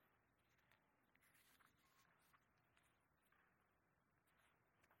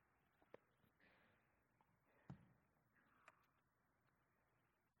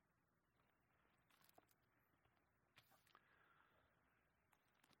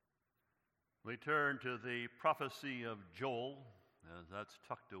We turn to the prophecy of Joel, as that's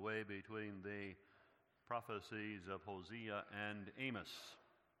tucked away between the prophecies of Hosea and Amos.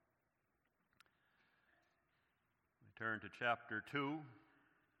 We turn to chapter 2,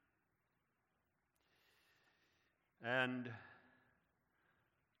 and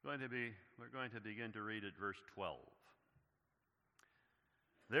we're going to begin to read at verse 12.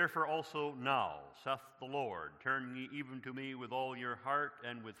 Therefore also now, saith the Lord, turn ye even to me with all your heart,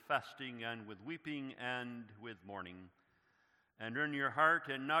 and with fasting, and with weeping, and with mourning. And rend your heart,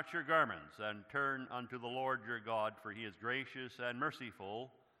 and not your garments, and turn unto the Lord your God, for he is gracious and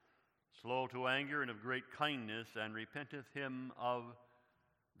merciful, slow to anger, and of great kindness, and repenteth him of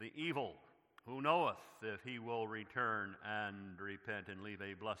the evil. Who knoweth if he will return and repent, and leave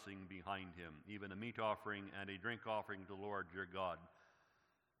a blessing behind him, even a meat offering and a drink offering to the Lord your God.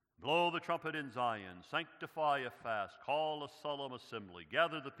 Blow the trumpet in Zion, sanctify a fast, call a solemn assembly,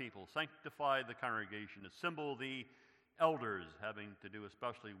 gather the people, sanctify the congregation, assemble the elders, having to do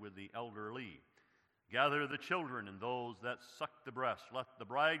especially with the elderly. Gather the children and those that suck the breast. Let the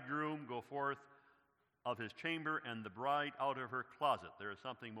bridegroom go forth of his chamber, and the bride out of her closet. There is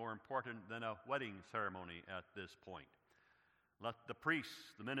something more important than a wedding ceremony at this point. Let the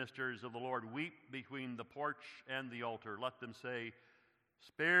priests, the ministers of the Lord, weep between the porch and the altar. Let them say,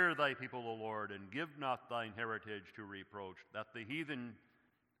 Spare thy people, O Lord, and give not thine heritage to reproach, that the heathen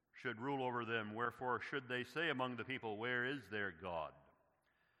should rule over them. Wherefore should they say among the people, Where is their God?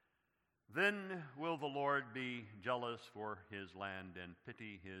 Then will the Lord be jealous for his land, and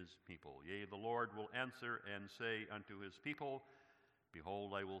pity his people. Yea, the Lord will answer and say unto his people,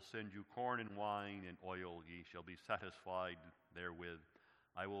 Behold, I will send you corn and wine and oil. Ye shall be satisfied therewith.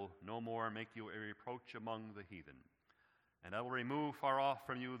 I will no more make you a reproach among the heathen. And I will remove far off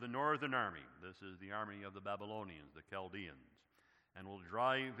from you the northern army. This is the army of the Babylonians, the Chaldeans. And will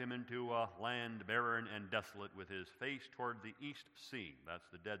drive him into a land barren and desolate, with his face toward the east sea, that's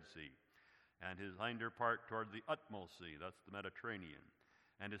the Dead Sea, and his hinder part toward the utmost sea, that's the Mediterranean.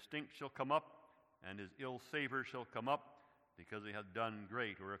 And his stink shall come up, and his ill savor shall come up, because he hath done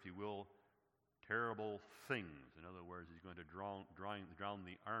great, or if you will, terrible things. In other words, he's going to drown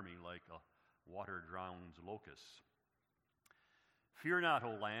the army like a water drowns locusts. Fear not,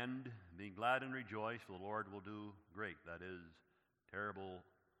 O land, be glad and rejoice, for the Lord will do great, that is, terrible,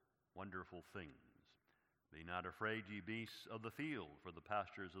 wonderful things. Be not afraid, ye beasts of the field, for the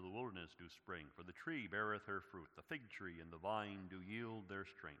pastures of the wilderness do spring. For the tree beareth her fruit, the fig tree and the vine do yield their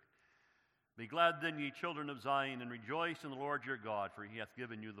strength. Be glad then, ye children of Zion, and rejoice in the Lord your God, for he hath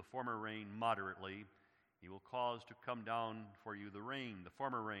given you the former rain moderately. He will cause to come down for you the rain, the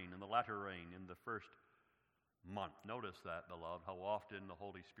former rain, and the latter rain in the first month. Notice that, beloved, how often the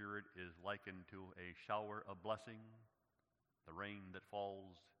Holy Spirit is likened to a shower of blessing, the rain that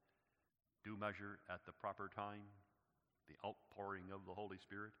falls due measure at the proper time, the outpouring of the Holy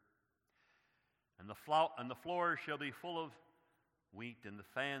Spirit. And the floor shall be full of wheat, and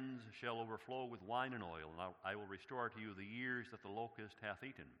the fans shall overflow with wine and oil. And I will restore to you the years that the locust hath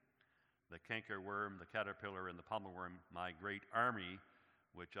eaten, the cankerworm, the caterpillar, and the palmerworm, my great army,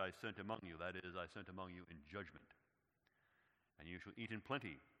 which I sent among you, that is, I sent among you in judgment. And you shall eat in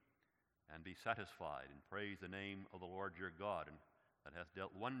plenty, and be satisfied, and praise the name of the Lord your God, and that hath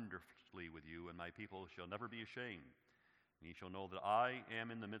dealt wonderfully with you, and my people shall never be ashamed. And ye shall know that I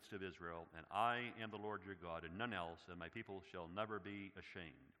am in the midst of Israel, and I am the Lord your God, and none else, and my people shall never be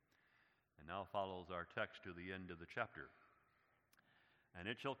ashamed. And now follows our text to the end of the chapter. And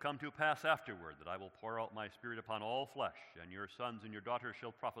it shall come to pass afterward that I will pour out my spirit upon all flesh, and your sons and your daughters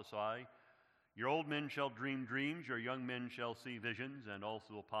shall prophesy. Your old men shall dream dreams, your young men shall see visions, and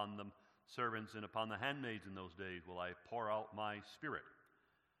also upon the servants and upon the handmaids in those days will I pour out my spirit.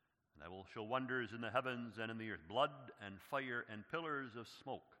 And I will show wonders in the heavens and in the earth, blood and fire and pillars of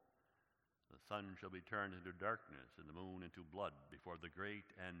smoke. The sun shall be turned into darkness, and the moon into blood, before the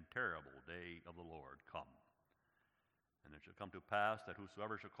great and terrible day of the Lord come. And it shall come to pass that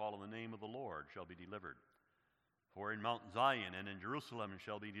whosoever shall call on the name of the Lord shall be delivered. For in Mount Zion and in Jerusalem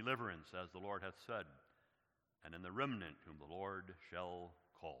shall be deliverance, as the Lord hath said, and in the remnant whom the Lord shall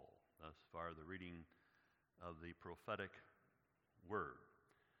call. Thus far the reading of the prophetic word.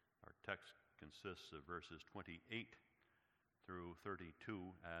 Our text consists of verses 28 through 32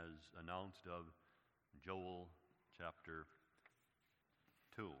 as announced of Joel chapter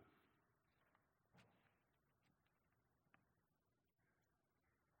 2.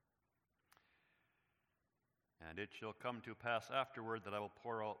 And it shall come to pass afterward that I will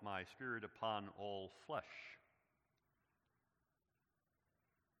pour out my spirit upon all flesh.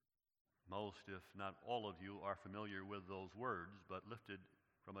 Most, if not all of you, are familiar with those words, but lifted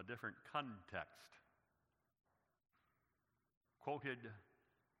from a different context, quoted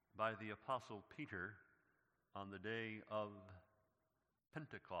by the Apostle Peter on the day of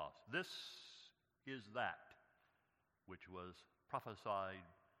Pentecost. This is that which was prophesied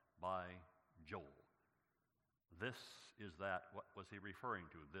by Joel. This is that. What was he referring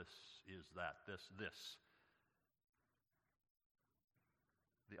to? This is that. This.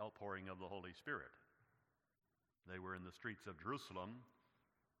 The outpouring of the Holy Spirit. They were in the streets of Jerusalem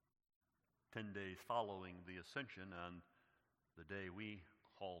 10 days following the ascension on the day we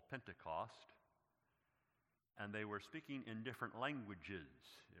call Pentecost, and they were speaking in different languages.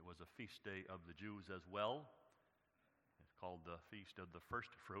 It was a feast day of the Jews as well. It's called the Feast of the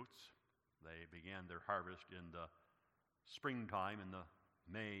First Fruits. They began their harvest in the springtime, in the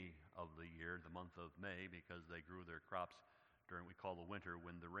May of the year, the month of May, because they grew their crops during what we call the winter,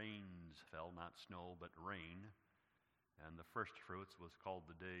 when the rains fell, not snow, but rain. And the first fruits was called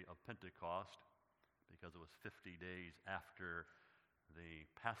the day of Pentecost because it was 50 days after the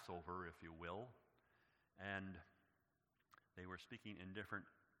Passover, if you will. And they were speaking in different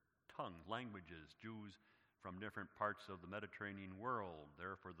tongues, languages. Jews from different parts of the Mediterranean world,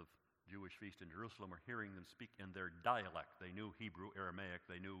 there for the Jewish feast in Jerusalem, were hearing them speak in their dialect. They knew Hebrew, Aramaic,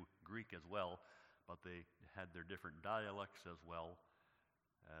 they knew Greek as well, but they had their different dialects as well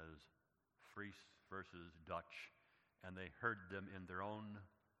as Fries versus Dutch, and they heard them in their own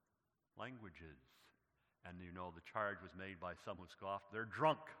languages. And you know, the charge was made by some who scoffed, they're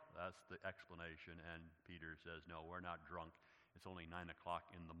drunk. That's the explanation. And Peter says, no, we're not drunk. It's only 9 o'clock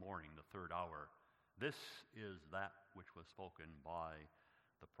in the morning, the third hour. This is that which was spoken by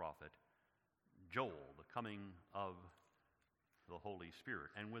the prophet Joel, the coming of the Holy Spirit.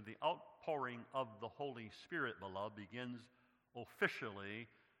 And with the outpouring of the Holy Spirit, beloved, begins officially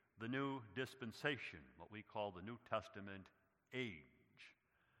the new dispensation, what we call the New Testament age.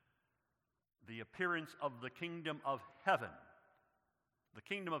 The appearance of the kingdom of heaven. The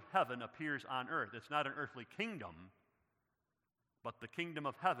kingdom of heaven appears on earth. It's not an earthly kingdom, but the kingdom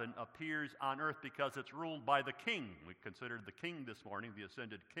of heaven appears on earth because it's ruled by the king. We considered the king this morning, the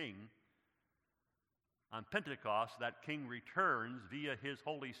ascended king. On Pentecost, that king returns via his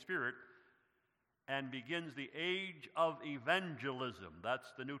Holy Spirit and begins the age of evangelism.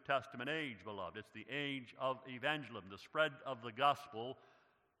 That's the New Testament age, beloved. It's the age of evangelism, the spread of the gospel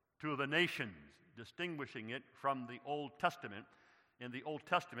to the nations, distinguishing it from the Old Testament. In the Old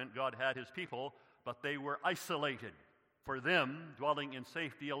Testament, God had his people, but they were isolated. For them, dwelling in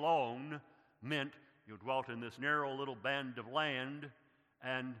safety alone meant you dwelt in this narrow little band of land,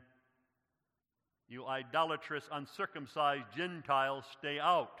 and you idolatrous, uncircumcised Gentiles stay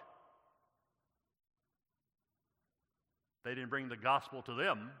out. They didn't bring the gospel to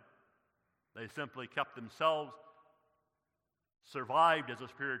them. They simply kept themselves, survived as a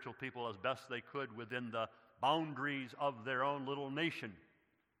spiritual people as best they could within the boundaries of their own little nation.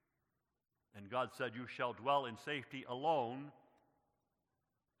 And God said, you shall dwell in safety alone,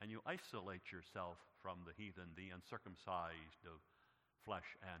 and you isolate yourself from the heathen, the uncircumcised of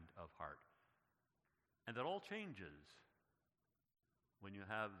flesh and of heart. And that all changes when you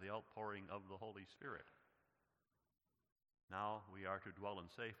have the outpouring of the Holy Spirit. Now we are to dwell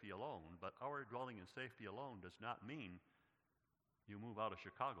in safety alone, but our dwelling in safety alone does not mean you move out of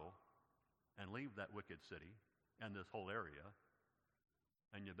Chicago and leave that wicked city and this whole area,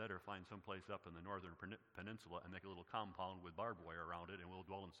 and you better find someplace up in the northern peninsula and make a little compound with barbed wire around it, and we'll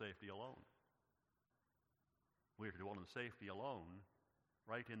dwell in safety alone. We are to dwell in safety alone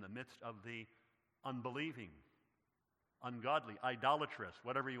right in the midst of the unbelieving, ungodly, idolatrous,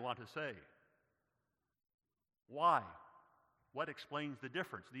 whatever you want to say. Why? What explains the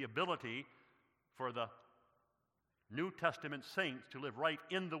difference? The ability for the New Testament saints to live right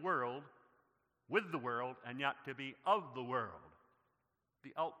in the world, with the world, and yet to be of the world.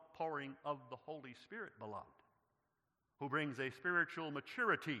 The outpouring of the Holy Spirit, beloved, who brings a spiritual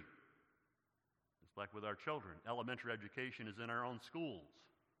maturity. It's like with our children. Elementary education is in our own schools.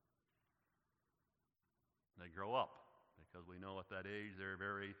 They grow up because we know at that age they're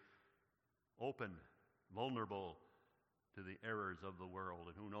very open, vulnerable to the errors of the world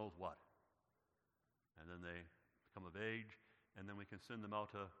and who knows what. And then they come of age, and then we can send them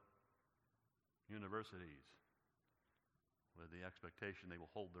out to universities with the expectation they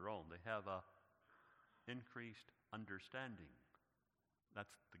will hold their own. They have a increased understanding.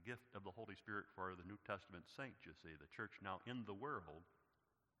 That's the gift of the Holy Spirit for the New Testament saints, you see. The church now in the world,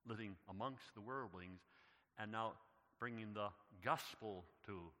 living amongst the worldlings, and now bringing the gospel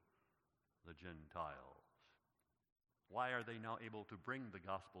to the Gentiles. Why are they now able to bring the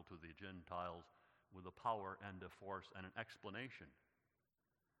gospel to the Gentiles with a power and a force and an explanation?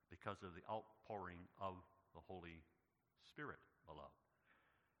 because of the outpouring of the Holy Spirit, beloved,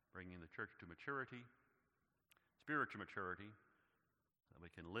 bringing the church to maturity, spiritual maturity, that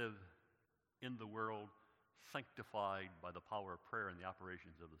we can live in the world sanctified by the power of prayer and the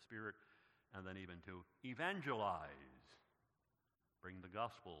operations of the Spirit, and then even to evangelize, bring the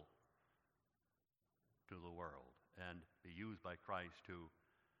gospel to the world, and be used by Christ to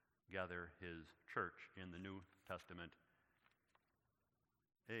gather his church in the New Testament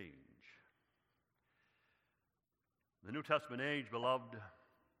age. The New Testament age, beloved,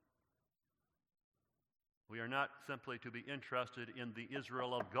 we are not simply to be interested in the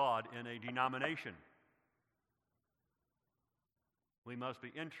Israel of God in a denomination. We must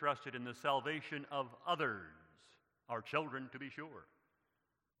be interested in the salvation of others, our children to be sure.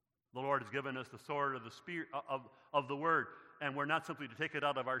 The Lord has given us the sword of the Spirit of the Word, and we're not simply to take it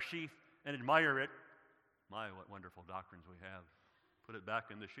out of our sheath and admire it. My, what wonderful doctrines we have. Put it back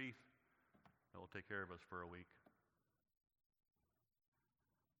in the sheath. That will take care of us for a week.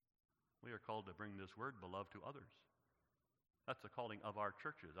 We are called to bring this word, beloved, to others. That's the calling of our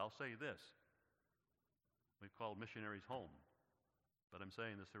churches. I'll say this. We've called missionaries home, but I'm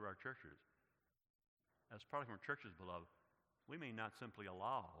saying this through our churches. As part of our churches, beloved, we may not simply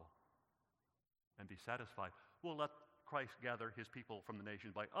allow and be satisfied. We'll let Christ gather his people from the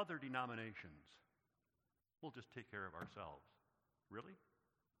nations by other denominations. We'll just take care of ourselves. Really?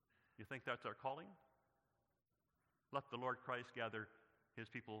 You think that's our calling? Let the Lord Christ gather his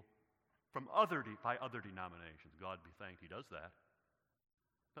people from by other denominations. God be thanked he does that.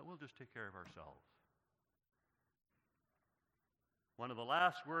 But we'll just take care of ourselves. One of the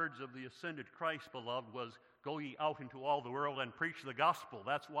last words of the ascended Christ, beloved, was, "Go ye out into all the world and preach the gospel."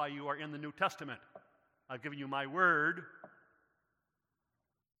 That's why you are in the New Testament. I've given you my word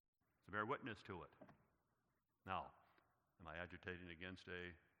to bear witness to it. Now, am I agitating against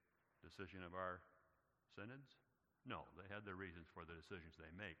a decision of our synods? No, they had their reasons for the decisions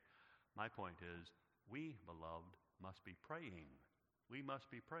they make. My point is, we, beloved, must be praying. We must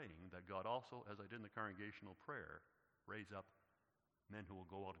be praying that God also, as I did in the congregational prayer, raise up men who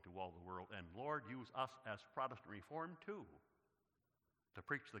will go out into all the world. And Lord, use us as Protestant Reformed too, to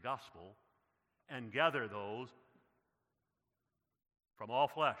preach the gospel and gather those from all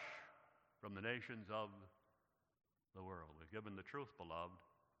flesh, from the nations of the world. We've given the truth, beloved,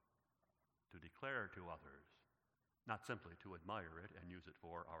 to declare to others, not simply to admire it and use it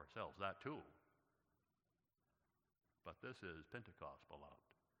for ourselves, that too. But this is Pentecost, beloved.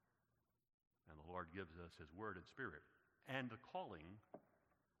 And the Lord gives us his word and spirit and the calling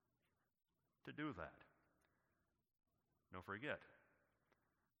to do that. Don't forget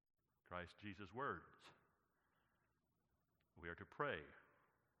Christ Jesus' words. We are to pray,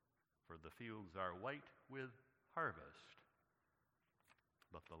 for the fields are white with harvest,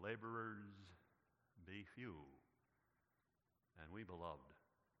 but the laborers be few. And we, beloved,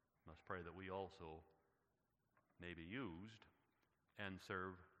 must pray that we also may be used and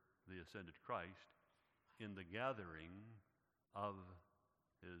serve the ascended Christ in the gathering of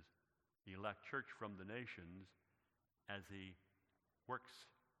his elect church from the nations as he works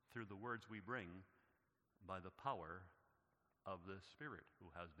through the words we bring by the power of the Spirit who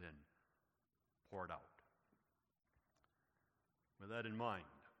has been poured out. With that in mind,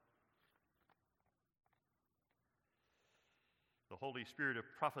 the Holy Spirit of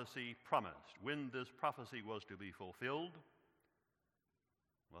prophecy promised when this prophecy was to be fulfilled,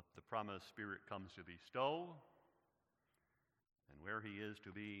 what the promised Spirit comes to bestow, and where he is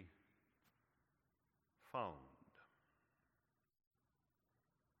to be found.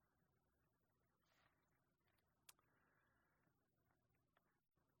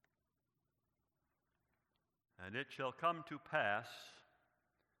 And it shall come to pass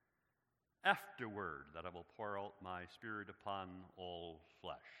afterward that I will pour out my Spirit upon all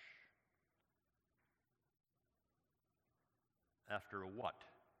flesh. After what?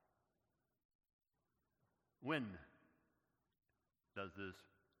 When does this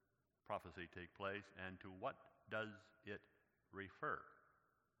prophecy take place, and to what does it refer?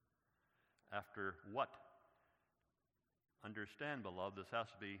 After what? Understand, beloved, this has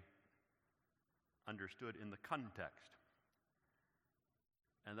to be understood in the context.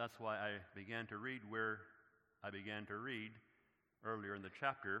 And that's why I began to read where I began to read earlier in the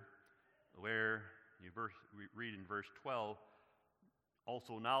chapter, where you read in verse 12,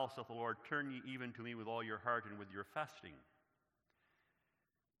 "Also now, saith the Lord, turn ye even to me with all your heart and with your fasting."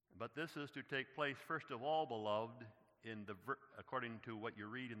 But this is to take place, first of all, beloved, according to what you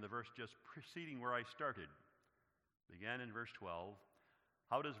read in the verse just preceding where I started. Began in verse 12.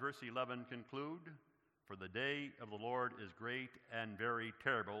 How does verse 11 conclude? For the day of the Lord is great and very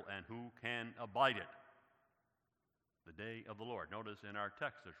terrible, and who can abide it? The day of the Lord. Notice in our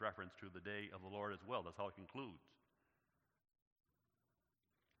text there's reference to the day of the Lord as well. That's how it concludes.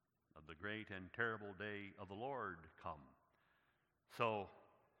 Of the great and terrible day of the Lord come. So,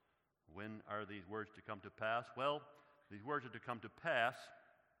 when are these words to come to pass? Well, these words are to come to pass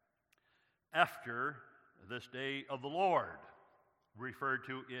after this day of the Lord, referred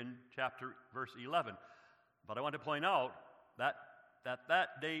to in verse 11. But I want to point out that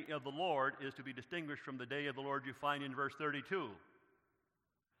day of the Lord is to be distinguished from the day of the Lord you find in verse 32.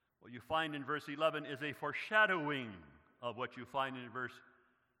 What you find in verse 11 is a foreshadowing of what you find in verse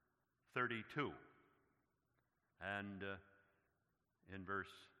 32. And in verse,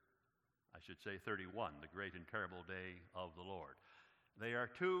 31, the great and terrible day of the Lord. They are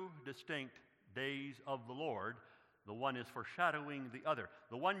two distinct days of the Lord. The one is foreshadowing the other.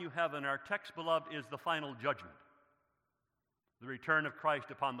 The one you have in our text, beloved, is the final judgment. The return of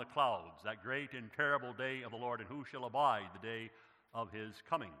Christ upon the clouds, that great and terrible day of the Lord, and who shall abide the day of his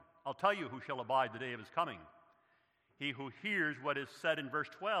coming? I'll tell you who shall abide the day of his coming. He who hears what is said in verse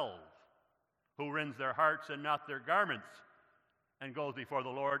 12, who rends their hearts and not their garments, and goes before the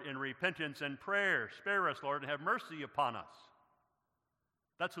Lord in repentance and prayer. Spare us, Lord, and have mercy upon us.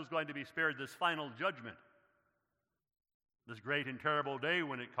 That's who's going to be spared this final judgment, this great and terrible day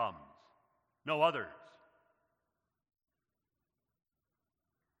when it comes. No others.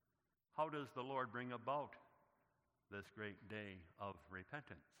 How does the Lord bring about this great day of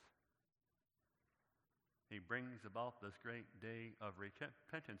repentance? He brings about this great day of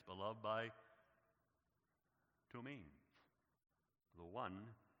repentance, beloved, by two means. The one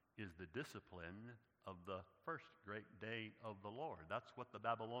is the discipline of the first great day of the Lord. That's what the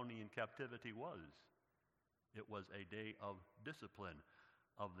Babylonian captivity was. It was a day of discipline,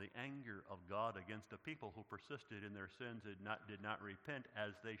 of the anger of God against a people who persisted in their sins and did not repent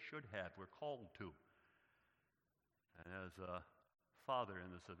as they should have, were called to. And as a father,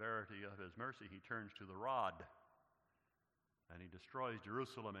 in the severity of his mercy, he turns to the rod, and he destroys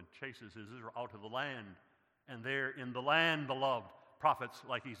Jerusalem and chases Israel out of the land. And there in the land, beloved, prophets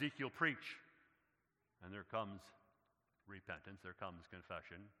like Ezekiel preach. And there comes repentance, there comes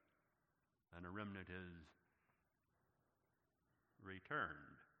confession, and a remnant is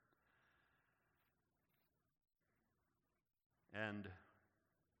returned. And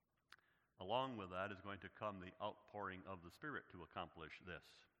along with that is going to come the outpouring of the Spirit to accomplish this.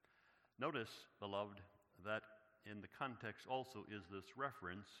 Notice, beloved, that in the context also is this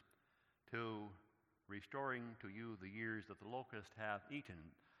reference to restoring to you the years that the locust hath eaten.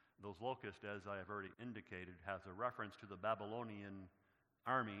 Those locusts, as I have already indicated, has a reference to the Babylonian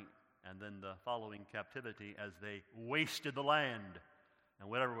army and then the following captivity as they wasted the land. And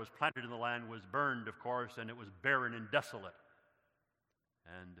whatever was planted in the land was burned, of course, and it was barren and desolate.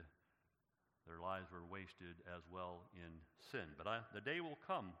 And their lives were wasted as well in sin. But the day will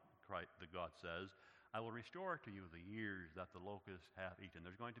come, God says, I will restore to you the years that the locust hath eaten.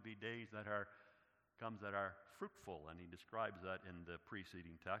 There's going to be days that are fruitful, and he describes that in the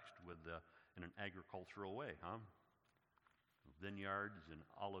preceding text in an agricultural way, vineyards and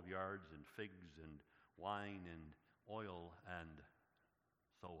olive yards and figs and wine and oil and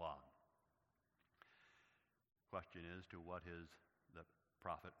so on. Question is, to what is the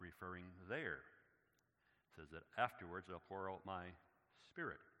prophet referring there? It says that afterwards I'll pour out my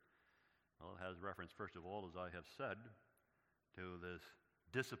Spirit. Well, it has reference, first of all, as I have said, to this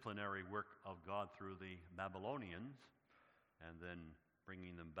disciplinary work of God through the Babylonians, and then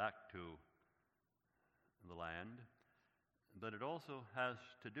bringing them back to the land. But it also has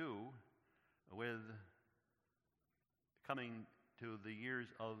to do with coming to the years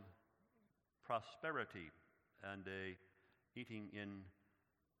of prosperity and a eating in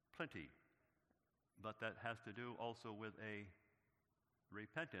plenty. But that has to do also with a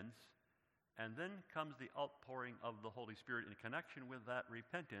repentance. And then comes the outpouring of the Holy Spirit in connection with that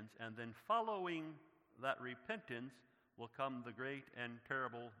repentance. And then following that repentance will come the great and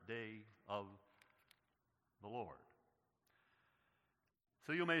terrible day of the Lord.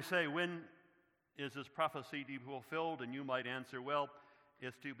 So you may say, when is this prophecy to be fulfilled? And you might answer, well,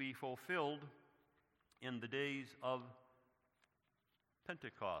 it's to be fulfilled in the days of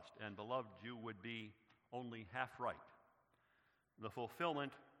Pentecost. And beloved, you would be only half right. The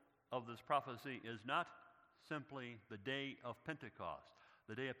fulfillment of this prophecy is not simply the day of Pentecost.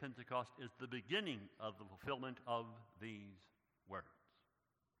 The day of Pentecost is the beginning of the fulfillment of these words.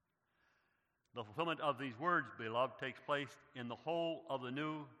 The fulfillment of these words, beloved, takes place in the whole of the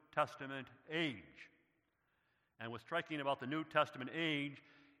New Testament age. And what's striking about the New Testament age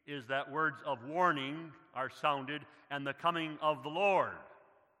is that words of warning are sounded, and the coming of the Lord.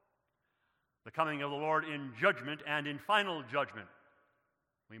 The coming of the Lord in judgment and in final judgment.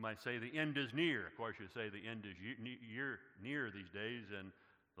 We might say the end is near. Of course, you say the end is near these days, and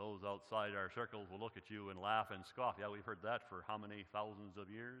those outside our circles will look at you and laugh and scoff. Yeah, we've heard that for how many thousands of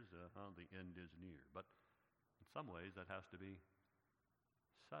years? The end is near. But in some ways, that has to be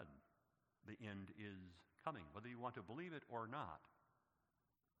said. The end is coming. Whether you want to believe it or not,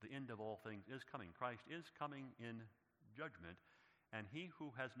 the end of all things is coming. Christ is coming in judgment, and he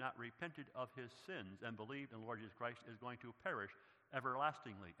who has not repented of his sins and believed in the Lord Jesus Christ is going to perish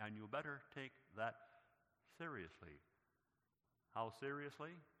everlastingly, and you better take that seriously. How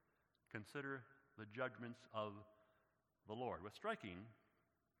seriously? Consider the judgments of the Lord. What's striking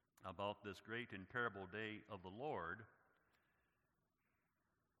about this great and terrible day of the Lord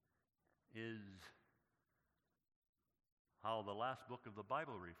is how the last book of the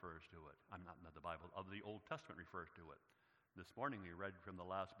Bible refers to it. Not the Bible, of the Old Testament refers to it. This morning we read from the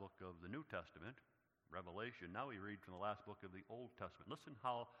last book of the New Testament, Revelation. Now we read from the last book of the Old Testament. Listen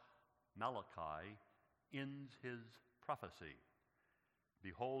how Malachi ends his prophecy.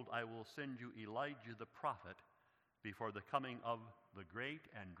 Behold, I will send you Elijah the prophet before the coming of the great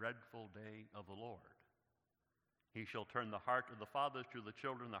and dreadful day of the Lord. He shall turn the heart of the fathers to the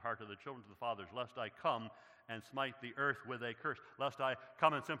children, the heart of the children to the fathers, lest I come and smite the earth with a curse, lest I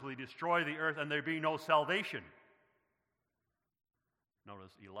come and simply destroy the earth and there be no salvation.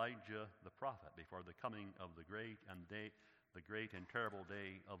 Notice Elijah the prophet before the coming of the great and terrible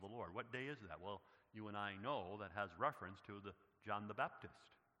day of the Lord. What day is that? Well, you and I know that has reference to John the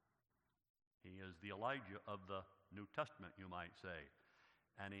Baptist. He is the Elijah of the New Testament, you might say.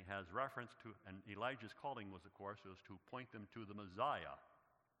 And he has reference to, and Elijah's calling was, of course, was to point them to the Messiah,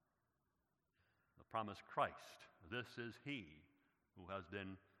 the promised Christ. This is he who has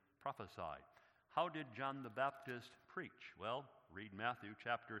been prophesied. How did John the Baptist preach? Well, read Matthew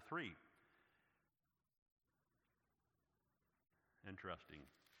chapter 3. Interesting.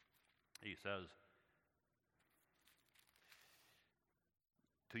 He says,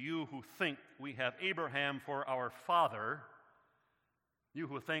 to you who think we have Abraham for our father, you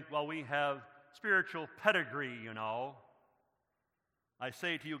who think, well, we have spiritual pedigree, I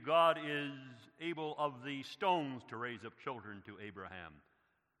say to you, God is able of the stones to raise up children to Abraham.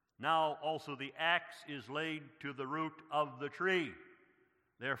 Now also the axe is laid to the root of the tree.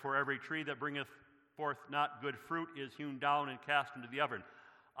 Therefore every tree that bringeth forth not good fruit is hewn down and cast into the oven.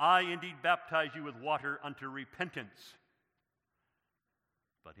 I indeed baptize you with water unto repentance.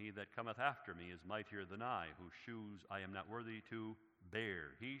 But he that cometh after me is mightier than I, whose shoes I am not worthy to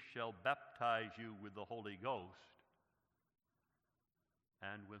bear. He shall baptize you with the Holy Ghost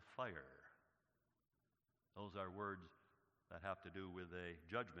and with fire. Those are words that have to do with a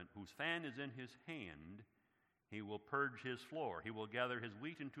judgment. Whose fan is in his hand, he will purge his floor. He will gather his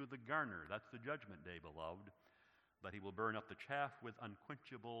wheat into the garner. That's the judgment day, beloved. But he will burn up the chaff with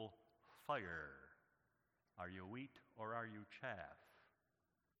unquenchable fire. Are you wheat or are you chaff?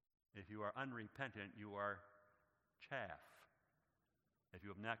 If you are unrepentant, you are chaff. If you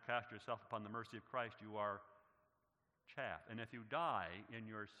have not cast yourself upon the mercy of Christ, you are chaff. And if you die in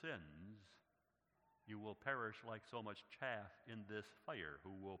your sins, you will perish like so much chaff in this fire,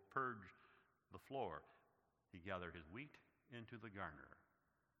 who will purge the floor. He gathered his wheat into the garner.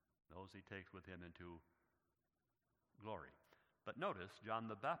 Those he takes with him into glory. But notice, John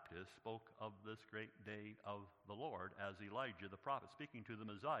the Baptist spoke of this great day of the Lord as Elijah the prophet, speaking to the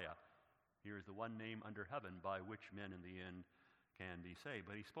Messiah. Here is the one name under heaven by which men in the end can be saved.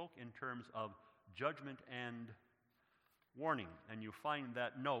 But he spoke in terms of judgment and warning. And you find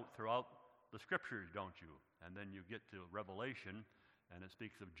that note throughout the Scriptures, don't you? And then you get to Revelation, and it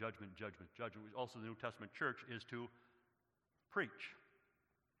speaks of judgment, judgment, judgment. Also, the New Testament church is to preach.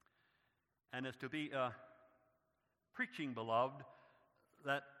 And it's to be preaching, beloved,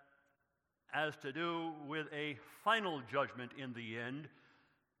 that has to do with a final judgment in the end.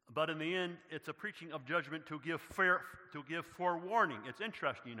 But in the end, it's a preaching of judgment to give forewarning. It's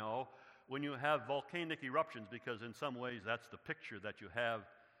interesting, when you have volcanic eruptions, because in some ways that's the picture that you have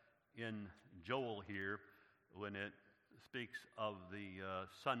in Joel here, when it speaks of the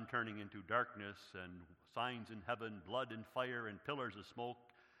sun turning into darkness and signs in heaven, blood and fire and pillars of smoke.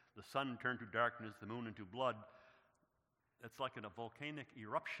 The sun turned to darkness, the moon into blood. It's like in a volcanic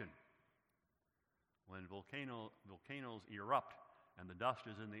eruption. When volcanoes erupt and the dust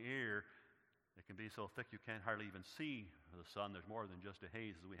is in the air, it can be so thick you can't hardly even see the sun. There's more than just a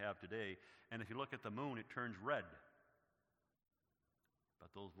haze as we have today. And if you look at the moon, it turns red.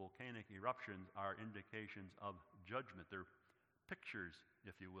 But those volcanic eruptions are indications of judgment. They're pictures,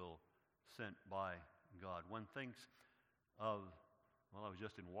 if you will, sent by God. One thinks of, well, I was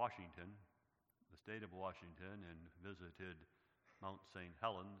just in Washington, the state of Washington, and visited Mount St.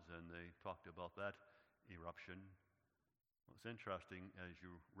 Helens, and they talked about that eruption. What's interesting, as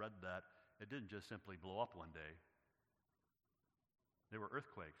you read that, it didn't just simply blow up one day. There were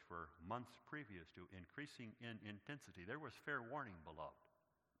earthquakes for months previous to, increasing in intensity. There was fair warning, beloved,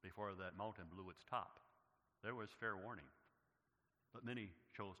 before that mountain blew its top. There was fair warning. But many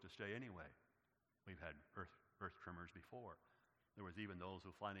chose to stay anyway. We've had earth tremors before. There was even those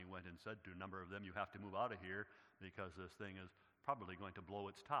who finally went and said to a number of them, you have to move out of here because this thing is probably going to blow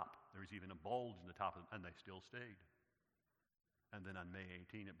its top. There was even a bulge in the top of them, and they still stayed. And then on May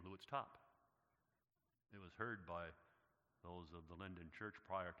 18, it blew its top. It was heard by those of the Linden Church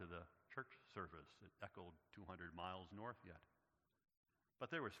prior to the church service. It echoed 200 miles north yet.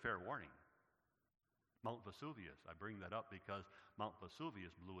 But there was fair warning. Mount Vesuvius, I bring that up because Mount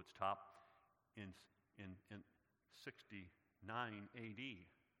Vesuvius blew its top in 69 AD.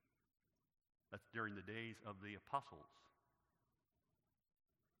 That's during the days of the apostles.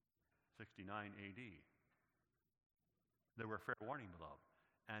 69 AD. There were fair warning, beloved,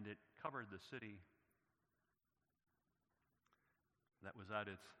 and it covered the city that was at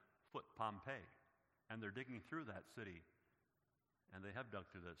its foot, Pompeii. And they're digging through that city, and they have dug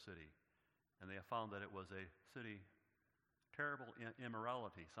through that city, and they have found that it was a city, terrible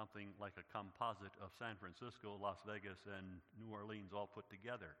immorality, something like a composite of San Francisco, Las Vegas, and New Orleans all put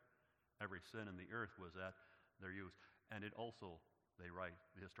together. Every sin in the earth was at their use. And it also, they write,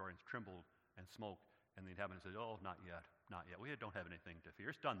 the historians trembled and smoked, and the inhabitants said, oh, not yet, not yet. We don't have anything to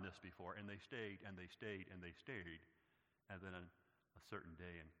fear. It's done this before. And they stayed, and they stayed, and they stayed. And then on a certain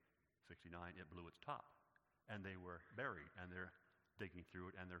day in 69, it blew its top. And they were buried, and they're digging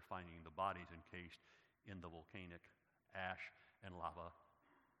through it, and they're finding the bodies encased in the volcanic ash and lava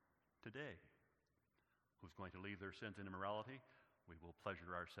today. Who's going to leave their sins in immorality? We will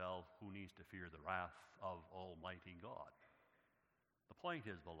pleasure ourselves. Who needs to fear the wrath of Almighty God? The point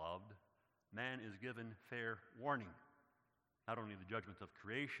is, beloved, man is given fair warning. Not only the judgments of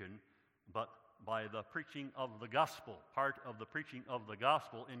creation, but by the preaching of the gospel. Part of the preaching of the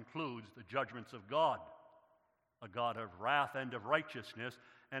gospel includes the judgments of God, a God of wrath and of righteousness.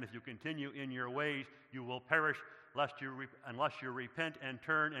 And if you continue in your ways, you will perish unless you repent and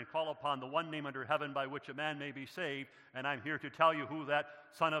turn and call upon the one name under heaven by which a man may be saved. And I'm here to tell you who that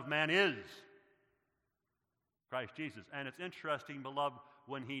Son of Man is. Christ Jesus. And it's interesting, beloved,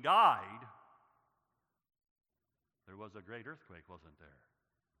 when he died, there was a great earthquake, wasn't there?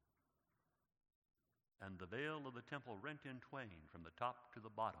 And the veil of the temple rent in twain from the top to the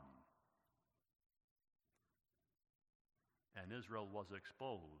bottom. And Israel was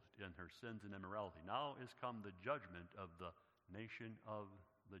exposed in her sins and immorality. Now is come the judgment of the nation of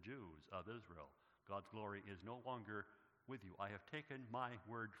the Jews of Israel. God's glory is no longer with you. I have taken my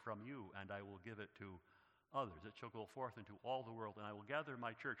word from you, and I will give it to others. It shall go forth into all the world, and I will gather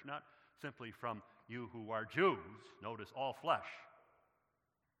my church, not simply from you who are Jews, notice all flesh,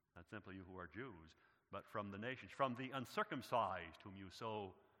 not simply you who are Jews, but from the nations, from the uncircumcised whom you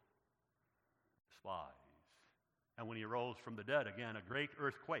so despise. And when he rose from the dead, again, a great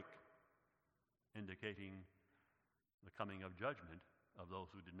earthquake, indicating the coming of judgment of those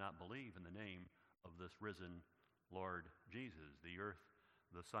who did not believe in the name of this risen Lord Jesus. The earth,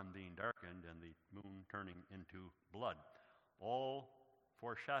 the sun being darkened, and the moon turning into blood. All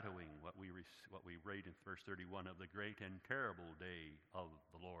foreshadowing what we read in verse 31 of the great and terrible day of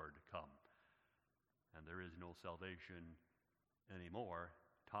the Lord come. And there is no salvation anymore.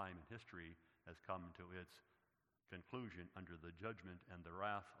 Time and history has come to its conclusion under the judgment and the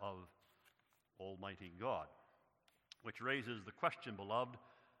wrath of Almighty God. Which raises the question, beloved,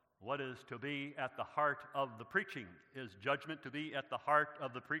 what is to be at the heart of the preaching? Is judgment to be at the heart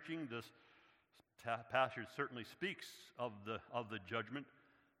of the preaching? This passage certainly speaks of the judgment,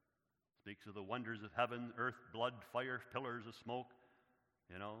 speaks of the wonders of heaven, earth, blood, fire, pillars of smoke,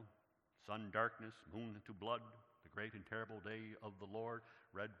 sun, darkness, moon into blood, the great and terrible day of the Lord.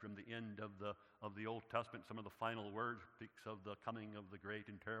 Read from the end of the Old Testament, some of the final words speaks of the coming of the great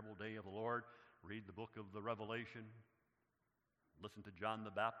and terrible day of the Lord. Read the book of the Revelation. Listen to John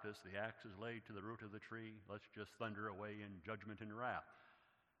the Baptist. The axe is laid to the root of the tree. Let's just thunder away in judgment and wrath.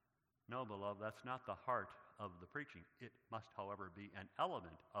 No, beloved, that's not the heart of the preaching. It must, however, be an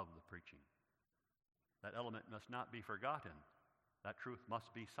element of the preaching. That element must not be forgotten. That truth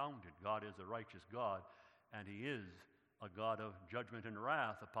must be sounded. God is a righteous God, and he is a God of judgment and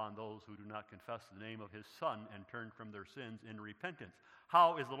wrath upon those who do not confess the name of his Son and turn from their sins in repentance.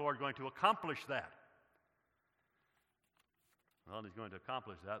 How is the Lord going to accomplish that? Well, he's going to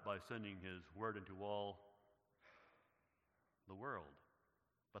accomplish that by sending his word into all the world.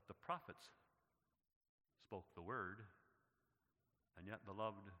 But the prophets spoke the word, and yet,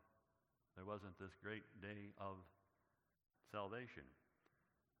 beloved, there wasn't this great day of salvation.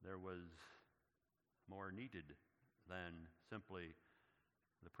 There was more needed than simply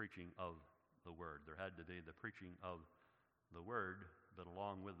the preaching of the word. There had to be the preaching of the word, but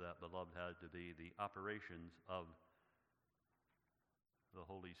along with that, beloved, had to be the operations of the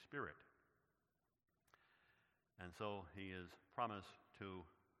Holy Spirit. And so he is promised to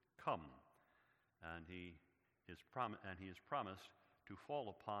come, and he is promised to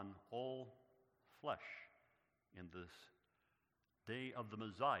fall upon all flesh in this day of the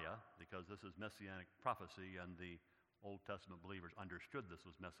Messiah, because this is messianic prophecy, and the Old Testament believers understood this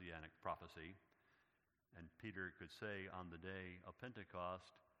was messianic prophecy. And Peter could say on the day of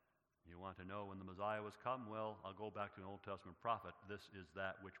Pentecost, you want to know when the Messiah was come? Well, I'll go back to an Old Testament prophet. This is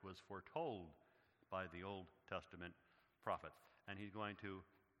that which was foretold by the Old Testament prophet. And he's going to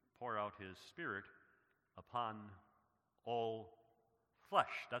pour out his Spirit upon all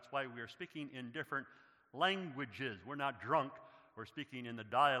flesh. That's why we are speaking in different languages. We're not drunk. We're speaking in the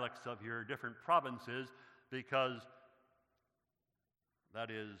dialects of your different provinces, because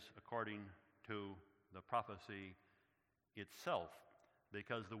that is according to the prophecy itself.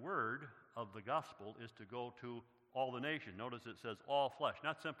 Because the word of the gospel is to go to all the nations. Notice it says all flesh,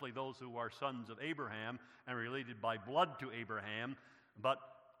 not simply those who are sons of Abraham and related by blood to Abraham, but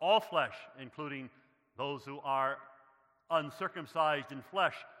all flesh, including those who are uncircumcised in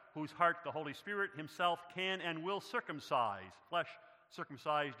flesh, whose heart the Holy Spirit himself can and will circumcise, flesh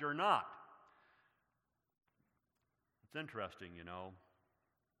circumcised or not. It's interesting,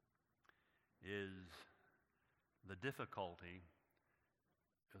 is the difficulty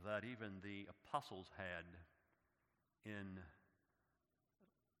that even the apostles had in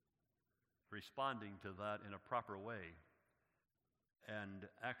responding to that in a proper way, and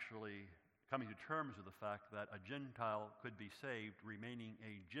actually coming to terms with the fact that a Gentile could be saved remaining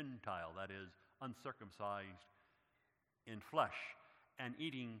a Gentile, that is, uncircumcised in flesh, and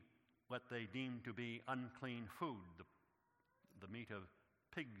eating what they deemed to be unclean food, the meat of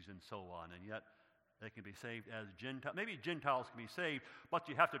pigs and so on, and yet they can be saved as Gentiles. Maybe Gentiles can be saved, but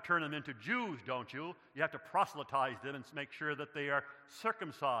you have to turn them into Jews, don't you? You have to proselytize them and make sure that they are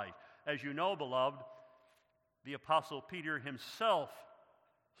circumcised. As you know, beloved, the Apostle Peter himself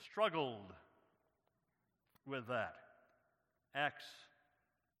struggled with that. Acts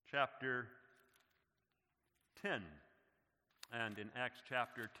chapter 10. And in Acts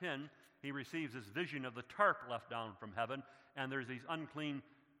chapter 10, he receives this vision of the tarp left down from heaven, and there's these unclean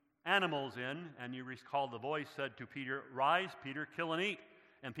animals in, and you recall the voice said to Peter, "Rise, Peter, kill and eat."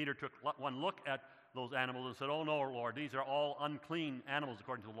 And Peter took one look at those animals and said, "Oh no, Lord, these are all unclean animals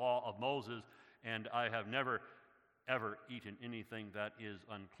according to the law of Moses, and I have never, ever eaten anything that is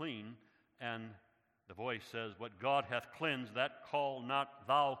unclean." And the voice says, "What God hath cleansed, that call not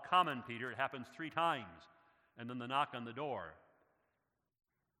thou common, Peter." It happens 3 times. And then the knock on the door.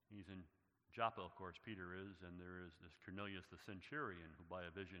 He's in Joppa, of course, Peter is, and there is this Cornelius the centurion, who by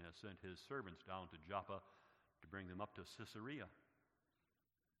a vision has sent his servants down to Joppa to bring them up to Caesarea.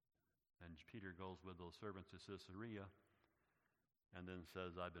 And Peter goes with those servants to Caesarea and then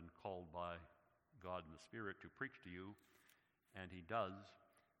says, "I've been called by God in the Spirit to preach to you." And he does.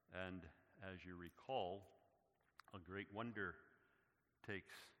 And as you recall, a great wonder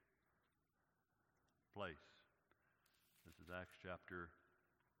takes place. This is Acts chapter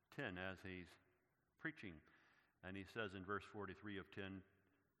 10 as he's preaching. And he says in verse 43 of 10,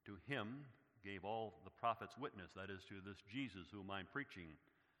 "To him gave all the prophets witness," that is, to this Jesus whom I'm preaching,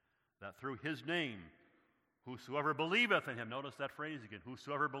 "that through his name, whosoever believeth in him," notice that phrase again,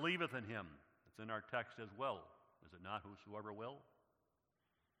 "whosoever believeth in him." It's in our text as well, is it not? "Whosoever will,"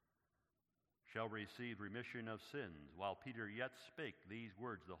 "shall receive remission of sins. While Peter yet spake these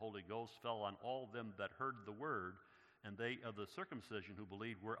words, the Holy Ghost fell on all them that heard the word, and they of the circumcision who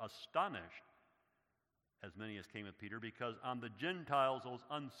believed were astonished, as many as came with Peter, because on the Gentiles, those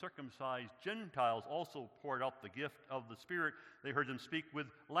uncircumcised Gentiles, also poured out the gift of the Spirit. They heard them speak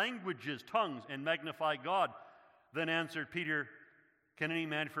with languages, tongues, and magnify God. Then answered Peter, "Can any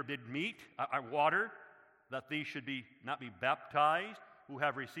man forbid meat, water, that these should not be baptized, who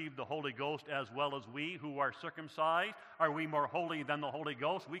have received the Holy Ghost as well as we, who are circumcised? Are we more holy than the Holy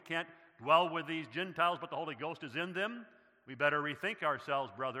Ghost? We can't dwell with these Gentiles, but the Holy Ghost is in them. We better rethink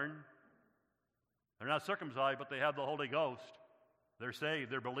ourselves, brethren. They're not circumcised, but they have the Holy Ghost. They're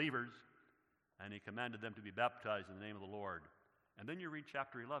saved, they're believers." And he commanded them to be baptized in the name of the Lord. And then you read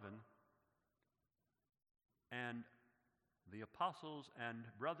chapter 11, and The apostles and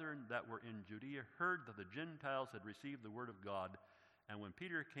brethren that were in Judea heard that the Gentiles had received the word of God, and when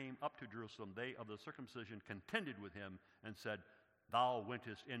Peter came up to Jerusalem, they of the circumcision contended with him and said, Thou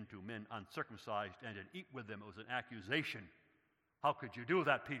wentest into men uncircumcised and did eat with them. It was an accusation. How could you do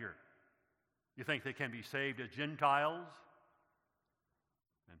that, Peter? You think they can be saved as Gentiles?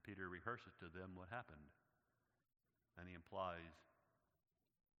 And Peter rehearses to them what happened. And he implies,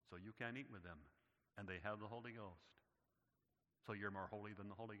 so you can't eat with them, and they have the Holy Ghost. So you're more holy than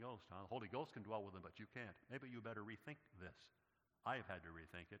the Holy Ghost, huh? The Holy Ghost can dwell with them, but you can't. Maybe you better rethink this. I've had to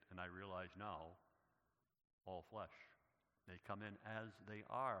rethink it, and I realize now, all flesh. They come in as they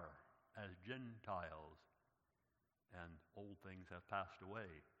are, as Gentiles. And old things have passed away,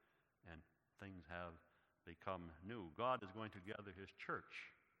 and things have become new. God is going to gather his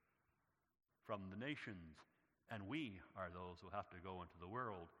church from the nations, and we are those who have to go into the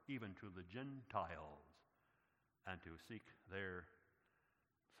world, even to the Gentiles, and to seek their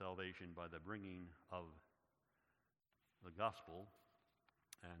salvation by the bringing of the gospel.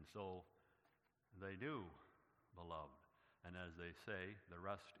 And so they do, beloved. And as they say, the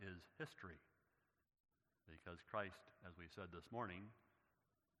rest is history. Because Christ, as we said this morning,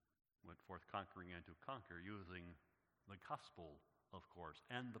 went forth conquering and to conquer, using the gospel, of course,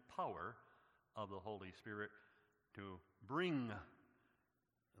 and the power of the Holy Spirit to bring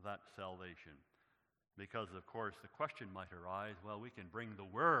that salvation. Because, of course, the question might arise, well, we can bring the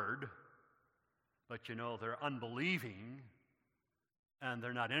word, but they're unbelieving, and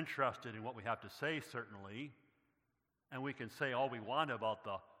they're not interested in what we have to say, certainly. And we can say all we want about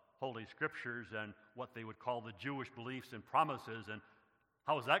the Holy Scriptures and what they would call the Jewish beliefs and promises, and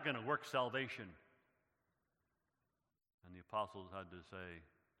how is that going to work salvation? And the apostles had to say,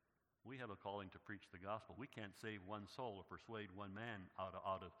 we have a calling to preach the gospel. We can't save one soul or persuade one man out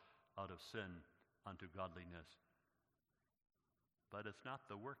of sin unto godliness. But it's not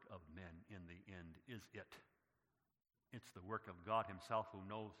the work of men in the end, is it? It's the work of God himself who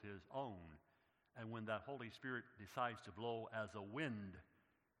knows his own. And when that Holy Spirit decides to blow as a wind,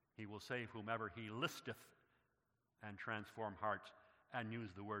 he will save whomever he listeth and transform hearts and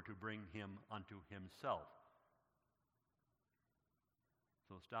use the word to bring him unto himself.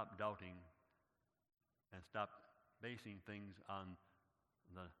 So stop doubting and stop basing things on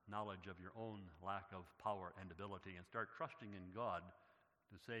the knowledge of your own lack of power and ability, and start trusting in God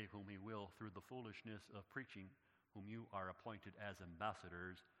to save whom he will through the foolishness of preaching, whom you are appointed as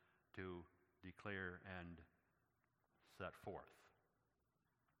ambassadors to declare and set forth.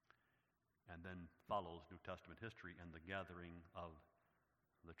 And then follows New Testament history and the gathering of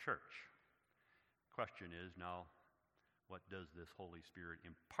the church. Question is now, what does this Holy Spirit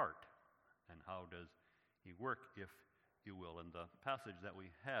impart, and how does he work, if you will? And the passage that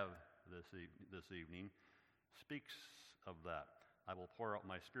we have this evening speaks of that. I will pour out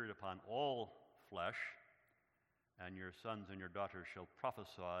my Spirit upon all flesh, and your sons and your daughters shall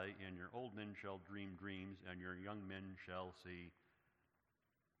prophesy, and your old men shall dream dreams, and your young men shall see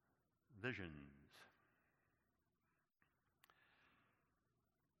visions.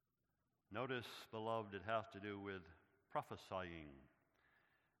 Notice, beloved, it has to do with prophesying.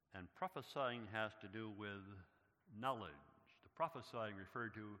 And prophesying has to do with knowledge. The prophesying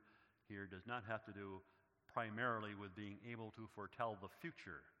referred to here does not have to do primarily with being able to foretell the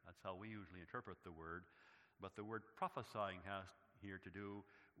future. That's how we usually interpret the word. But the word prophesying has here to do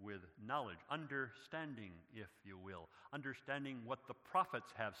with knowledge, understanding, if you will. Understanding what the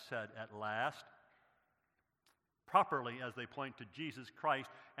prophets have said at last, properly as they point to Jesus Christ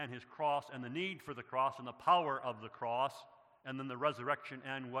and his cross and the need for the cross and the power of the cross, and then the resurrection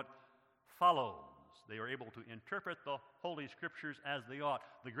and what follows. They are able to interpret the Holy Scriptures as they ought.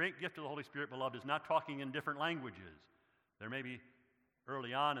 The great gift of the Holy Spirit, beloved, is not talking in different languages. There may be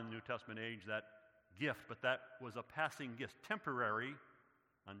early on in the New Testament age that gift, but that was a passing gift, temporary,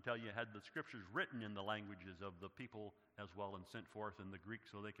 until you had the Scriptures written in the languages of the people as well and sent forth in the Greek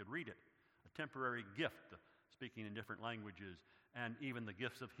so they could read it. A temporary gift, speaking in different languages, and even the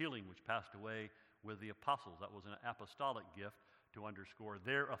gifts of healing, which passed away with the apostles. That was an apostolic gift to underscore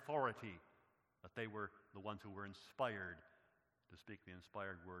their authority, that they were the ones who were inspired to speak the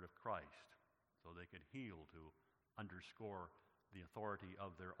inspired word of Christ, so they could heal, to underscore the authority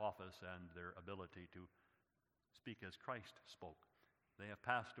of their office and their ability to speak as Christ spoke. They have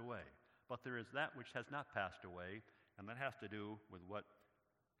passed away. But there is that which has not passed away, and that has to do with what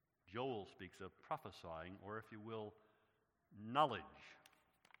Joel speaks of, prophesying, or if you will, knowledge.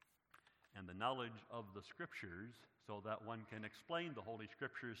 And the knowledge of the Scriptures, so that one can explain the Holy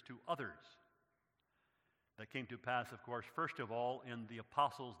Scriptures to others. That came to pass, of course, first of all in the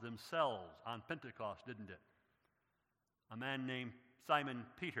apostles themselves on Pentecost, didn't it? a man named Simon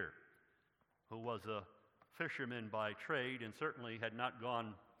Peter, who was a fisherman by trade and certainly had not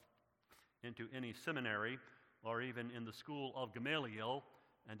gone into any seminary or even in the school of Gamaliel,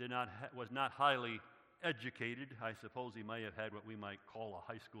 and was not highly educated. I suppose he may have had what we might call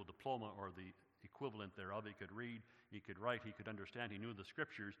a high school diploma or the equivalent thereof. He could read, he could write, he could understand, he knew the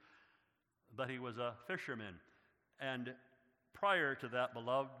scriptures, but he was a fisherman. And prior to that,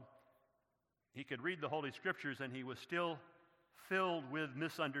 beloved, he could read the Holy Scriptures and he was still filled with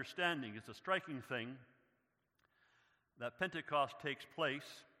misunderstanding. It's a striking thing that Pentecost takes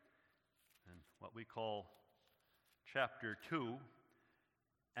place in what we call chapter 2,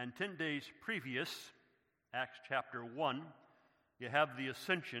 and 10 days previous, Acts chapter 1, you have the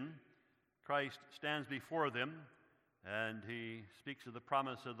ascension. Christ stands before them, and he speaks of the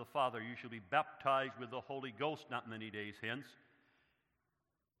promise of the Father. You shall be baptized with the Holy Ghost not many days hence.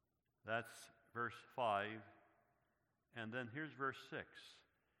 That's verse 5. And then here's verse 6.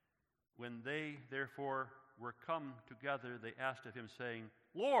 When they, therefore, were come together, they asked of him, saying,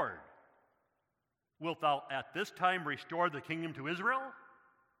 Lord, wilt thou at this time restore the kingdom to Israel?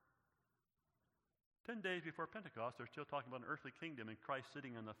 10 days before Pentecost, they're still talking about an earthly kingdom and Christ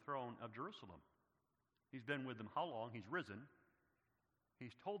sitting on the throne of Jerusalem. He's been with them how long? He's risen.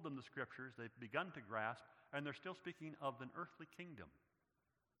 He's told them the scriptures. They've begun to grasp, and they're still speaking of an earthly kingdom,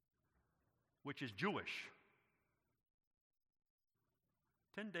 which is Jewish.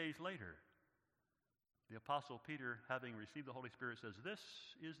 10 days later, the Apostle Peter, having received the Holy Spirit, says, this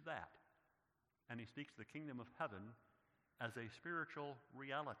is that. And he speaks the kingdom of heaven as a spiritual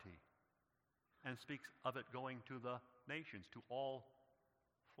reality and speaks of it going to the nations, to all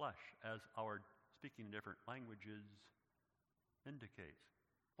flesh, as our speaking in different languages indicates.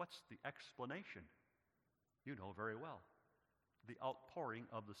 What's the explanation? You know very well. The outpouring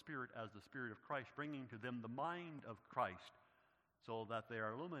of the Spirit as the Spirit of Christ, bringing to them the mind of Christ so that they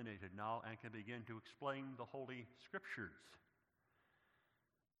are illuminated now and can begin to explain the Holy Scriptures.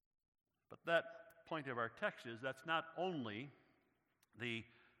 But that point of our text is that's not only the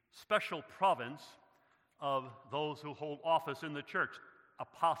special province of those who hold office in the church,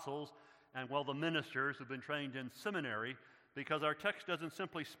 apostles, and the ministers who've been trained in seminary, because our text doesn't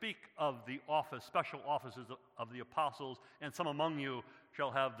simply speak of the special offices of the apostles, and some among you shall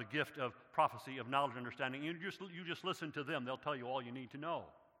have the gift of prophecy, of knowledge and understanding. You just listen to them. They'll tell you all you need to know.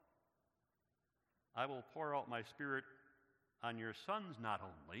 I will pour out my Spirit on your sons not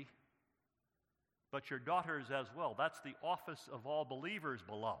only, but your daughters as well. That's the office of all believers,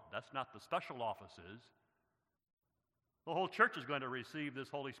 beloved. That's not the special offices. The whole church is going to receive this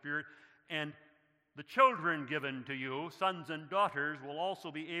Holy Spirit, and the children given to you, sons and daughters, will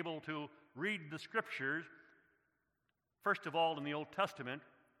also be able to read the Scriptures, first of all in the Old Testament,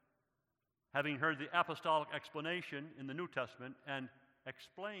 having heard the apostolic explanation in the New Testament, and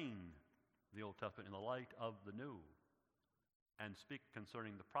explain the Old Testament in the light of the New, and speak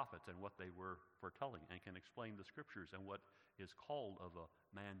concerning the prophets and what they were foretelling, and can explain the Scriptures and what is called of a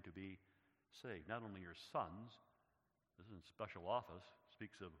man to be saved. Not only your sons, this isn't special office,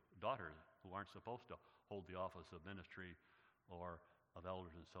 speaks of daughters who aren't supposed to hold the office of ministry or of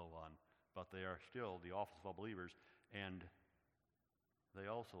elders and so on, but they are still the office of all believers, and they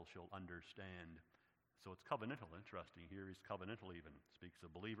also shall understand. So it's covenantal. Interesting. Here he's covenantal even. Speaks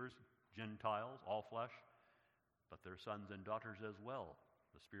of believers, Gentiles, all flesh, but their sons and daughters as well.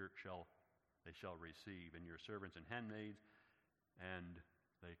 The Spirit they shall receive, and your servants and handmaids, and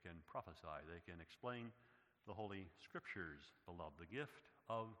they can prophesy. They can explain the Holy Scriptures, beloved, the gift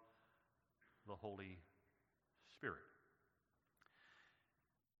of the Holy Spirit.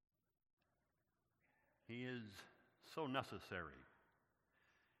 He is so necessary.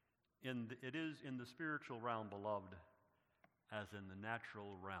 It is in the spiritual realm, beloved, as in the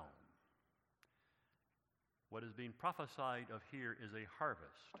natural realm. What is being prophesied of here is a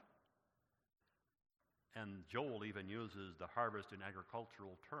harvest. And Joel even uses the harvest in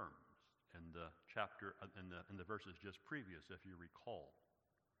agricultural terms in the chapter, in the verses just previous, if you recall.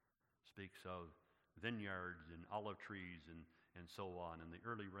 Speaks of vineyards and olive trees and so on, and the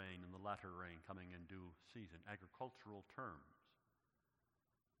early rain and the latter rain coming in due season, agricultural terms.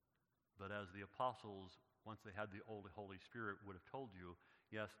 But as the apostles, once they had the Holy Spirit, would have told you,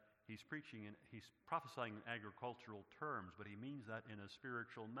 yes, he's preaching and he's prophesying in agricultural terms, but he means that in a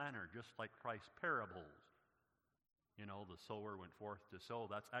spiritual manner, just like Christ's parables. You know, the sower went forth to sow.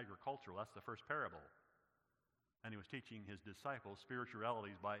 That's agricultural. That's the first parable. And he was teaching his disciples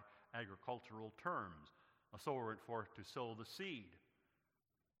spiritualities by agricultural terms. A sower went forth to sow the seed.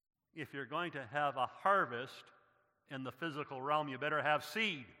 If you're going to have a harvest in the physical realm, you better have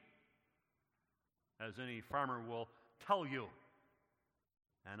seed. As any farmer will tell you.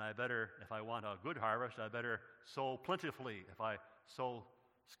 And I better, if I want a good harvest, I better sow plentifully. If I sow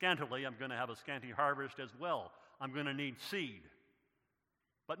scantily, I'm going to have a scanty harvest as well. I'm going to need seed.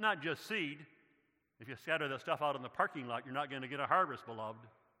 But not just seed. If you scatter the stuff out in the parking lot, you're not going to get a harvest, beloved.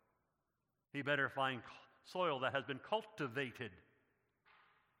 He better find soil that has been cultivated.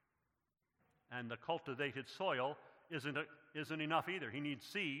 And the cultivated soil isn't enough either. He needs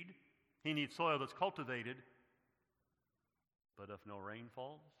seed. He needs soil that's cultivated. But if no rain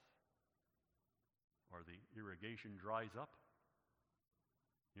falls, or the irrigation dries up,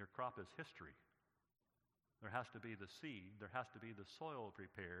 your crop is history. There has to be the seed, there has to be the soil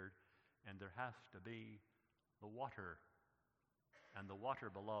prepared, and there has to be the water. And the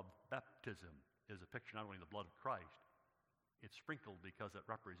water, beloved, baptism is a picture not only of the blood of Christ, it's sprinkled because it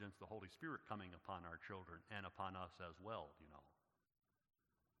represents the Holy Spirit coming upon our children and upon us as well, you know.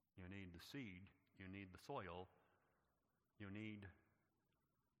 You need the seed, you need the soil, you need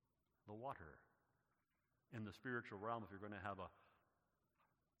the water. In the spiritual realm, if you're going to have a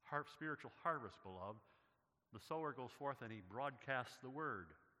spiritual harvest, beloved, the sower goes forth and he broadcasts the word.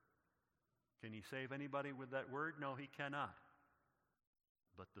 Can he save anybody with that word? No, he cannot.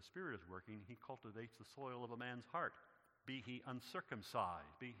 But the Spirit is working. He cultivates the soil of a man's heart. Be he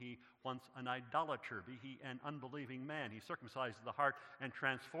uncircumcised, be he once an idolater, be he an unbelieving man. He circumcises the heart and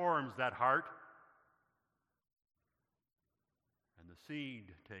transforms that heart. And the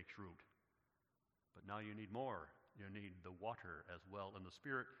seed takes root. But now you need more. You need the water as well. And the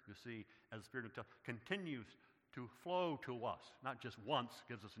Spirit, you see, as the Spirit continues to flow to us, not just once,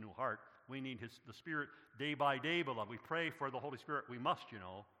 gives us a new heart. We need the Spirit day by day, beloved. We pray for the Holy Spirit. We must, you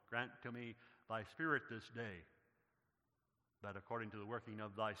know, grant to me thy Spirit this day, that according to the working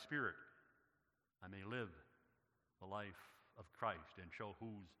of thy Spirit, I may live the life of Christ and show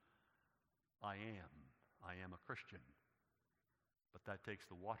whose I am. I am a Christian. But that takes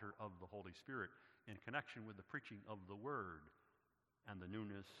the water of the Holy Spirit in connection with the preaching of the Word and the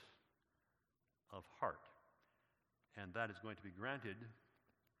newness of heart. And that is going to be granted,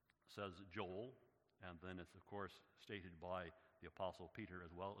 says Joel, and then it's, of course, stated by the Apostle Peter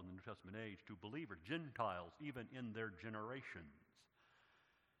as well in the New Testament age, to believers, Gentiles, even in their generations.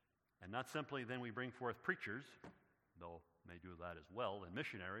 And not simply then we bring forth preachers, though may do that as well, and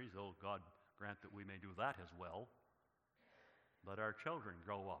missionaries, though God grant that we may do that as well. But our children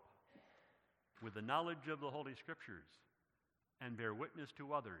grow up with the knowledge of the Holy Scriptures and bear witness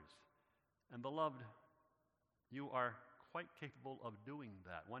to others. And beloved, you are quite capable of doing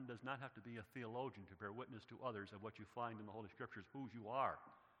that. One does not have to be a theologian to bear witness to others of what you find in the Holy Scriptures, whose you are.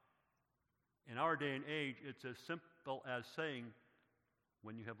 In our day and age, it's as simple as saying,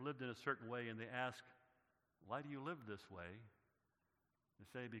 when you have lived in a certain way and they ask, why do you live this way? You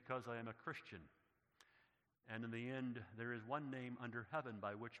say, because I am a Christian. And in the end, there is one name under heaven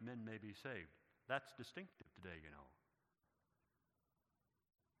by which men may be saved. That's distinctive today, you know.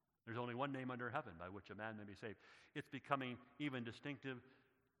 There's only one name under heaven by which a man may be saved. It's becoming even distinctive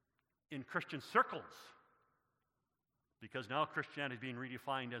in Christian circles, because now Christianity is being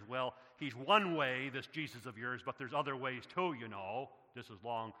redefined as, well, he's one way, this Jesus of yours, but there's other ways too, you know, just as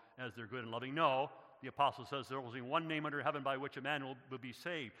long as they're good and loving. No, the apostle says there was only one name under heaven by which a man will be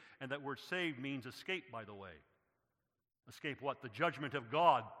saved. And that word saved means escape, by the way. Escape what? The judgment of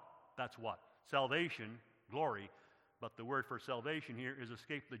God. That's what? Salvation, glory. But the word for salvation here is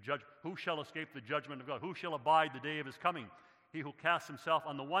escape the judgment. Who shall escape the judgment of God? Who shall abide the day of his coming? He who casts himself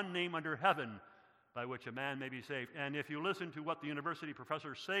on the one name under heaven by which a man may be saved. And if you listen to what the university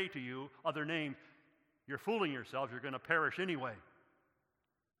professors say to you, other names, you're fooling yourselves. You're going to perish anyway.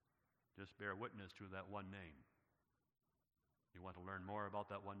 Just bear witness to that one name. You want to learn more about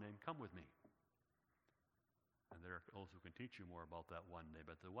that one name? Come with me. And there are those who can teach you more about that one name.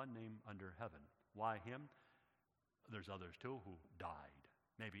 But the one name under heaven. Why him? There's others too who died,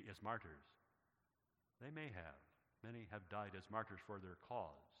 maybe as martyrs. They may have. Many have died as martyrs for their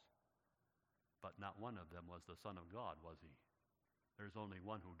cause. But not one of them was the Son of God, was he? There's only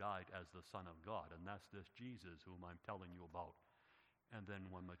one who died as the Son of God, and that's this Jesus whom I'm telling you about. And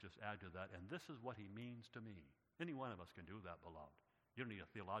then one must just add to that, and this is what he means to me. Any one of us can do that, beloved. You don't need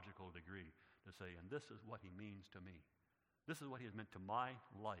a theological degree to say, and this is what he means to me. This is what he has meant to my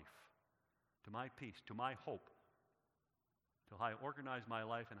life, to my peace, to my hope, to how I organize my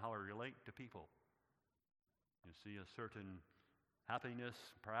life and how I relate to people. You see a certain happiness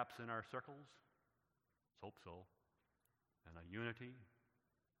perhaps in our circles? Let's hope so. And a unity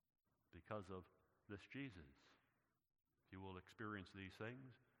because of this Jesus. If you will experience these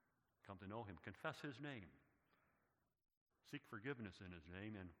things, come to know him, confess his name, seek forgiveness in his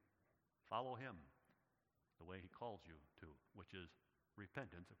name, and follow him. the way he calls you to, which is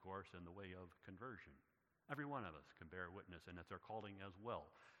repentance, of course, and the way of conversion. Every one of us can bear witness, and it's our calling as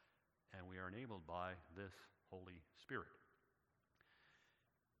well. And we are enabled by this Holy Spirit.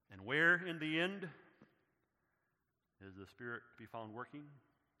 And where in the end is the Spirit to be found working?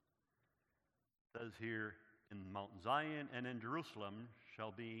 It says here, in Mount Zion and in Jerusalem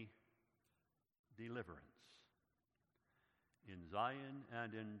shall be deliverance. In Zion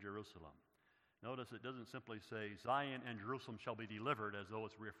and in Jerusalem. Notice it doesn't simply say Zion and Jerusalem shall be delivered as though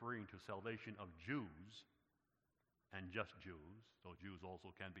it's referring to salvation of Jews and just Jews, though Jews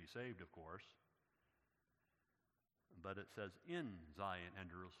also can be saved, of course. But it says in Zion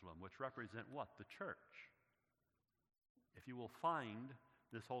and Jerusalem, which represent what? The church. If you will find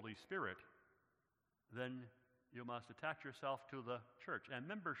this Holy Spirit, then you must attach yourself to the church and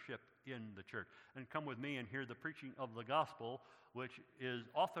membership in the church. And come with me and hear the preaching of the gospel, which is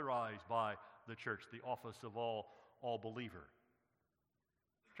authorized by the church, the office of all believer.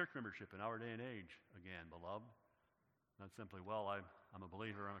 Church membership in our day and age, again, beloved. Not simply, well, I'm a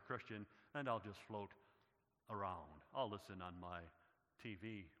believer, I'm a Christian, and I'll just float around. I'll listen on my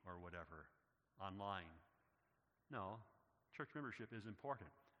TV or whatever, online. No, church membership is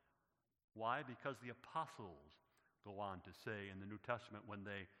important. Why? Because the apostles go on to say in the New Testament when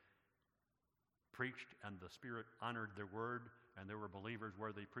they preached and the Spirit honored their word, and there were believers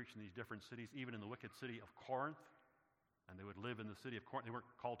where they preached in these different cities, even in the wicked city of Corinth, and they would live in the city of Corinth. They weren't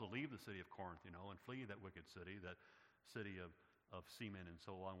called to leave the city of Corinth, and flee that wicked city, that city of seamen and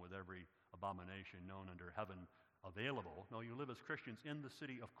so on, with every abomination known under heaven available. No, you live as Christians in the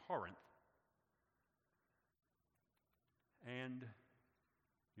city of Corinth, and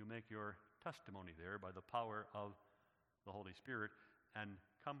you make your testimony there by the power of the Holy Spirit, and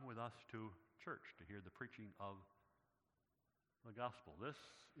come with us to church to hear the preaching of the gospel. This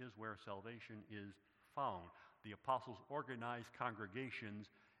is where salvation is found. The apostles organized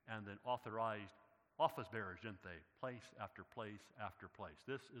congregations and then authorized office bearers, didn't they? Place after place after place.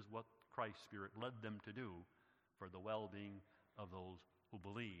 This is what Christ's Spirit led them to do for the well-being of those who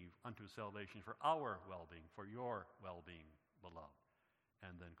believe unto salvation, for our well-being, for your well-being, beloved.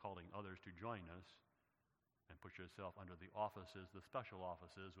 And then calling others to join us and put yourself under the offices, the special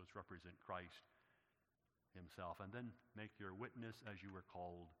offices which represent Christ himself, and then make your witness as you were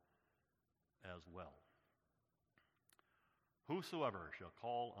called as well. Whosoever shall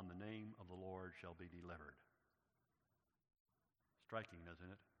call on the name of the Lord shall be delivered. Striking,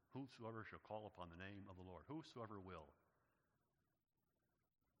 isn't it? Whosoever shall call upon the name of the Lord. Whosoever will.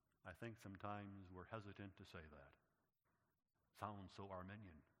 I think sometimes we're hesitant to say that. Sounds so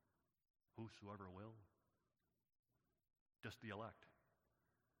Arminian. Whosoever will. Just the elect.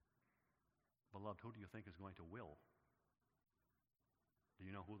 Beloved, who do you think is going to will? Do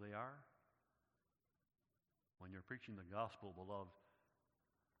you know who they are? When you're preaching the gospel, beloved,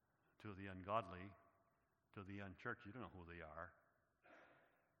 to the ungodly, to the unchurched, you don't know who they are.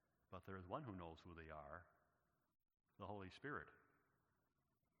 But there is one who knows who they are, the Holy Spirit.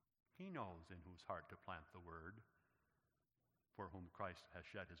 He knows in whose heart to plant the word, for whom Christ has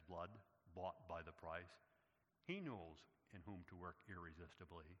shed his blood, bought by the price. He knows in whom to work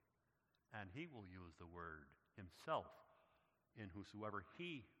irresistibly, and he will use the word himself in whosoever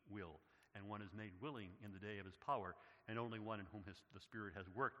he will. And one is made willing in the day of his power, and only one in whom the Spirit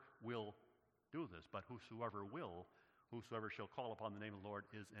has worked will do this. But whosoever will, whosoever shall call upon the name of the Lord,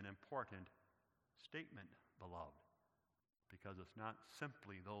 is an important statement, beloved, because it's not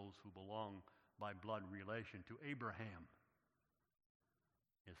simply those who belong by blood relation to Abraham.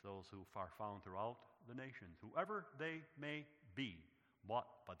 It's those who are found throughout the nations, whoever they may be,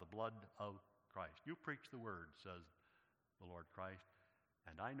 bought by the blood of Christ. You preach the word, says the Lord Christ,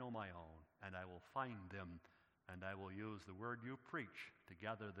 and I know my own, and I will find them, and I will use the word you preach to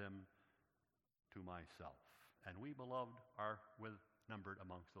gather them to myself. And we, beloved, are numbered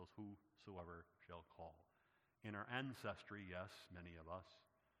amongst those whosoever shall call. In our ancestry, yes, many of us,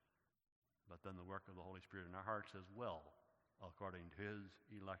 but then the work of the Holy Spirit in our hearts as well, according to his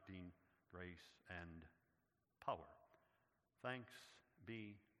electing grace and power. Thanks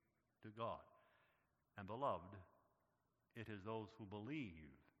be to God. And beloved, it is those who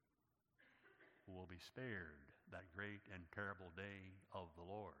believe who will be spared that great and terrible day of the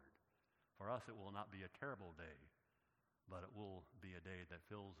Lord. For us, it will not be a terrible day, but it will be a day that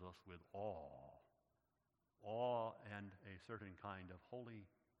fills us with awe and a certain kind of holy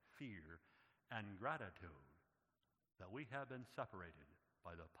fear and gratitude that we have been separated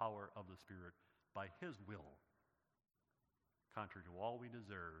by the power of the Spirit, by his will, contrary to all we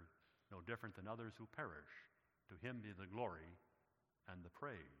deserve, no different than others who perish. To him be the glory and the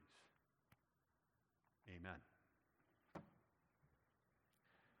praise. Amen.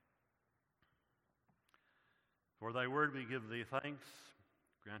 For thy word we give thee thanks.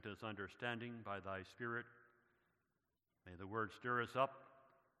 Grant us understanding by thy Spirit. May the word stir us up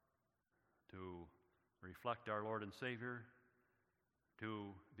to reflect our Lord and Savior, to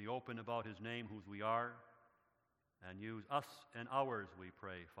be open about his name, whose we are, and use us and ours, we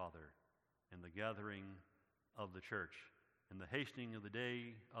pray, Father, in the gathering of the church, in the hastening of the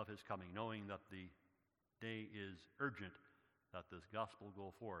day of his coming, knowing that the day is urgent, that this gospel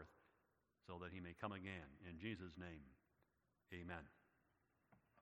go forth, so that he may come again. In Jesus' name, amen.